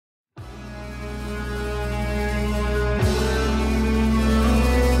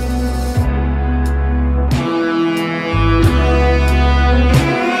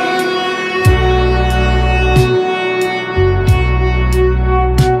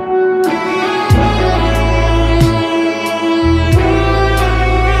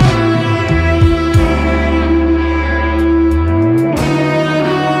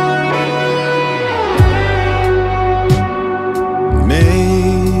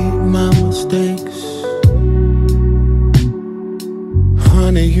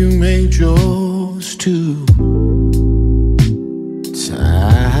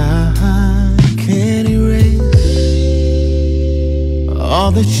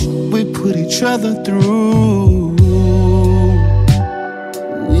the shit we put each other through.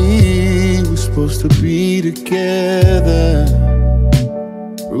 We were supposed to be together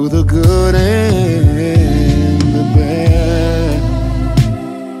through the good and the bad,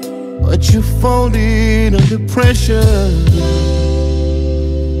 but you folded under pressure,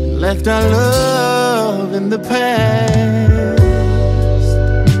 left our love in the past.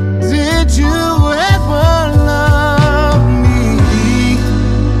 Did you ever love me,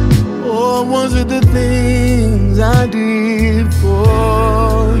 or was it the things I did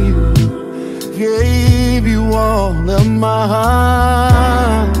for you? Gave you all of my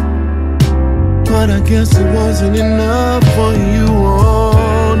heart, but I guess it wasn't enough for you.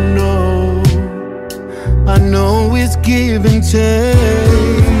 Oh no, I know it's give and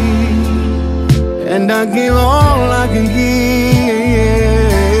take, and I gave all I can give.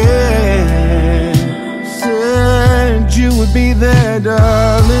 Said you would be there,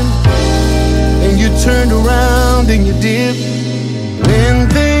 darling, and you turned around and you did. When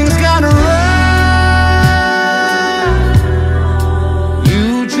things got rough,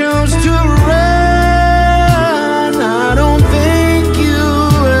 you chose to run. I don't think you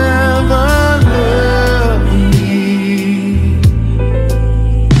ever loved me,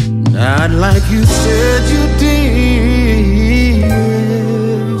 not like you said you did.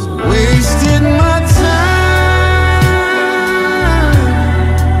 Wasted my time,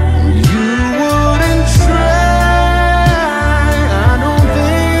 you wouldn't try. I don't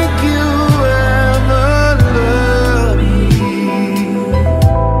think you ever loved me,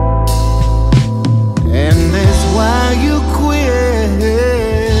 and that's why you quit.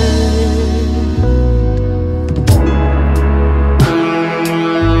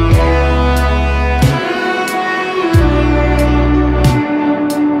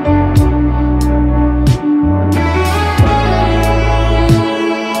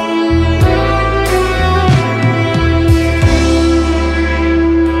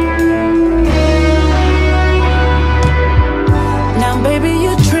 Now baby,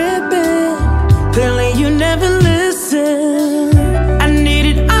 you're tripping. Clearly you never listen. I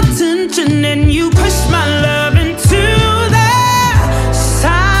needed attention and you pushed my love into the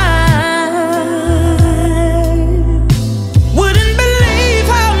side. Wouldn't believe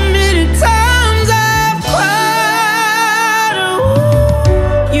how many times I've cried.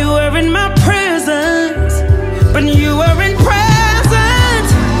 Ooh, you were in my presence, but you weren't present.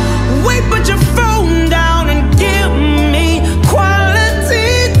 Wait, put your phone down and give me quality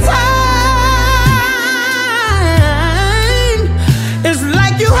time. It's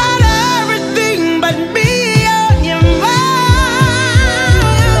like you had everything but me on your mind.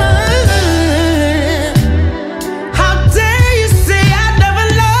 How dare you say I never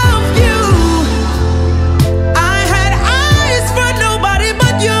loved you? I had eyes for nobody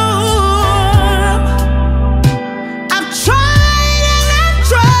but you. I've tried and I've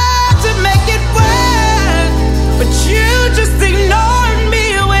tried to make it work, but you just ignored me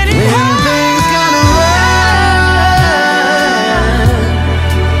when it When hurt. things got rough,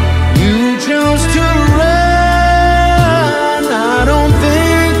 you chose to run. I don't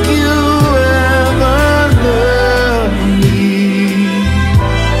think you ever loved me,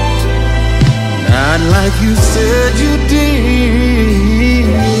 not like you said you did.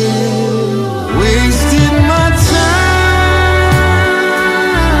 Wasted my time,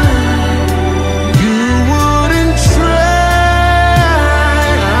 you wouldn't try.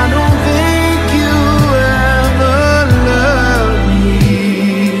 I don't think you ever loved me,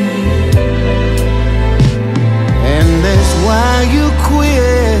 and that's why you quit.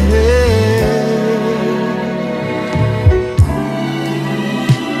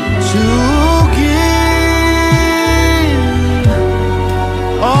 To give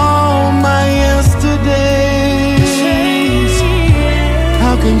all my yesterdays,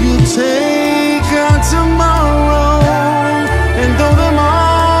 how can you take